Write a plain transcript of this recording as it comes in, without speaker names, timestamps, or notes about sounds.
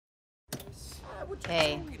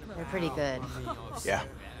Okay, they're pretty good. Yeah.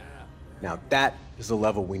 Now that is the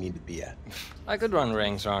level we need to be at. I could run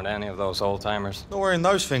rings around any of those old-timers. Not wearing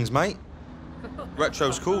those things, mate.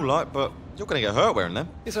 Retro's cool, like, but you're gonna get hurt wearing them.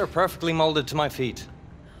 These are perfectly molded to my feet.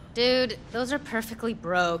 Dude, those are perfectly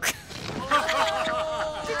broke.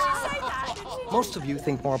 Most of you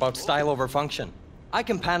think more about style over function. I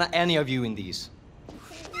can pan at any of you in these.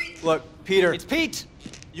 Look, Peter. It's Pete!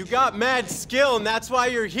 You got mad skill and that's why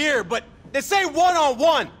you're here, but this ain't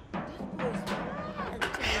one-on-one!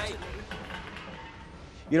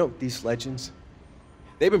 You know, these legends,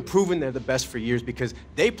 they've been proving they're the best for years because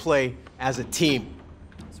they play as a team.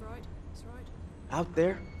 That's right, that's right. Out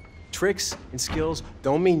there, tricks and skills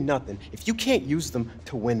don't mean nothing if you can't use them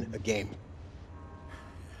to win a game.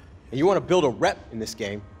 And you want to build a rep in this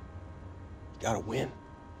game, you gotta win.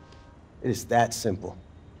 It is that simple.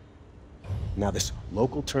 Now this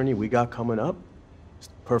local tourney we got coming up is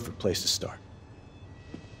the perfect place to start.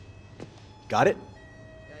 Got it?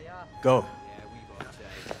 Yeah. Go.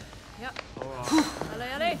 Yep.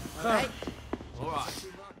 Allez. All right.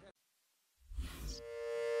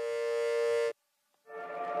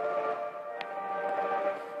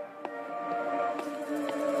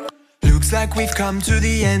 Looks like we've come to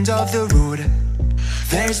the end of the road.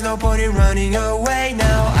 There's no point in running away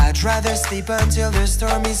now. I'd rather sleep until the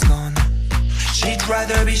storm is gone. She'd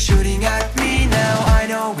rather be shooting at me now. I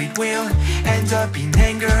know it will end up in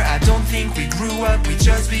anger. I don't think we grew up, we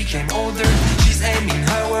just became older. She's aiming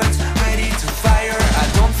her words, ready to fire.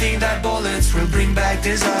 I don't think that bullets will bring back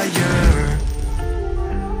desire.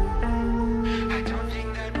 I don't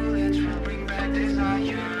think that bullets will bring back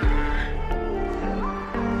desire.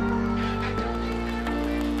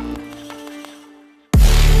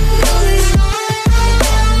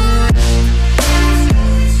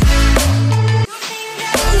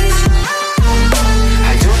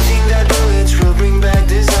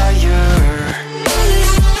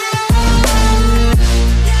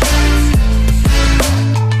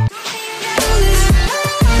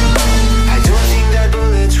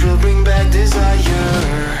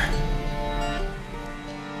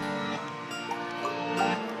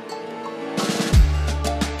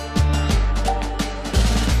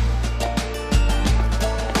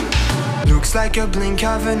 Like a blink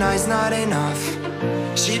of an eye's not enough.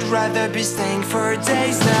 She'd rather be staying for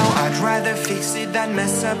days now. I'd rather fix it than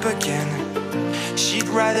mess up again. She'd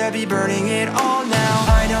rather be burning it all now.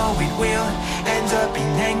 I know it will end up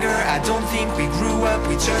in anger. I don't think we grew up,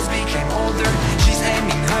 we just became older. She's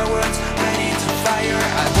aiming her words, ready to fire.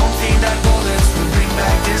 I don't think that bullets will bring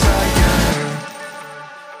back desire.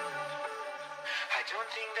 I don't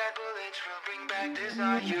think that bullets will bring back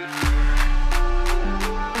desire.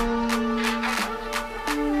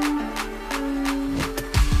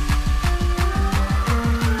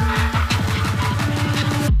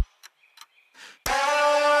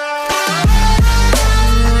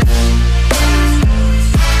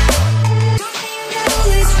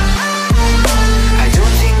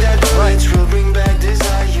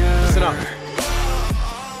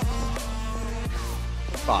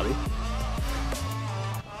 Bobby.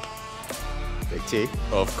 Big T.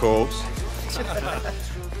 Of course.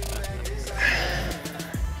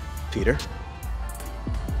 Peter.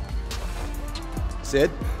 Sid.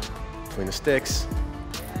 Between the sticks.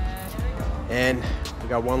 And we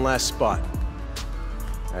got one last spot.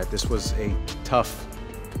 All right, this was a tough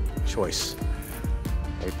choice.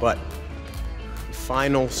 Okay, but the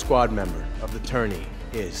final squad member of the tourney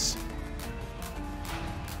is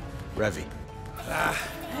Revy.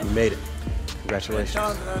 You made it. Congratulations.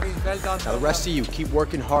 Well done. Now the rest of you, keep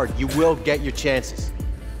working hard. You will get your chances.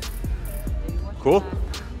 Cool?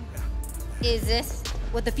 Is this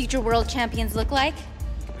what the future world champions look like?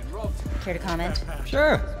 Care to comment?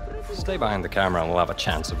 Sure. Stay behind the camera and we'll have a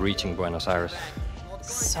chance of reaching Buenos Aires.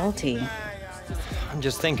 Salty. I'm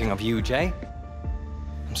just thinking of you, Jay.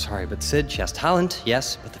 I'm sorry, but Sid, she has talent,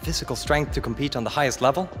 yes, but the physical strength to compete on the highest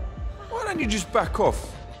level? Why don't you just back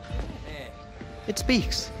off? It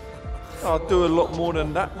speaks. I'll do a lot more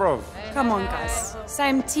than that, bro. Come on, guys.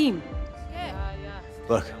 Same team.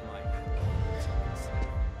 Look.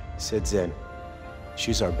 Sid's in.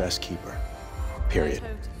 She's our best keeper. Period.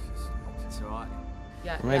 Or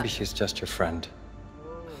maybe she's just your friend.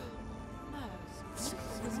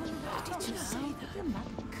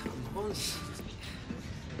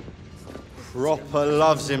 Proper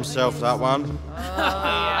loves himself, that one.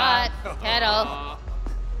 Hot kettle.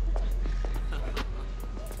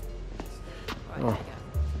 Oh.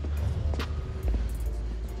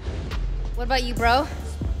 What about you, bro?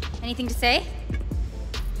 Anything to say?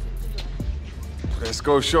 Let's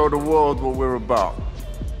go show the world what we're about.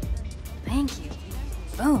 Thank you.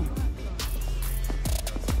 Boom.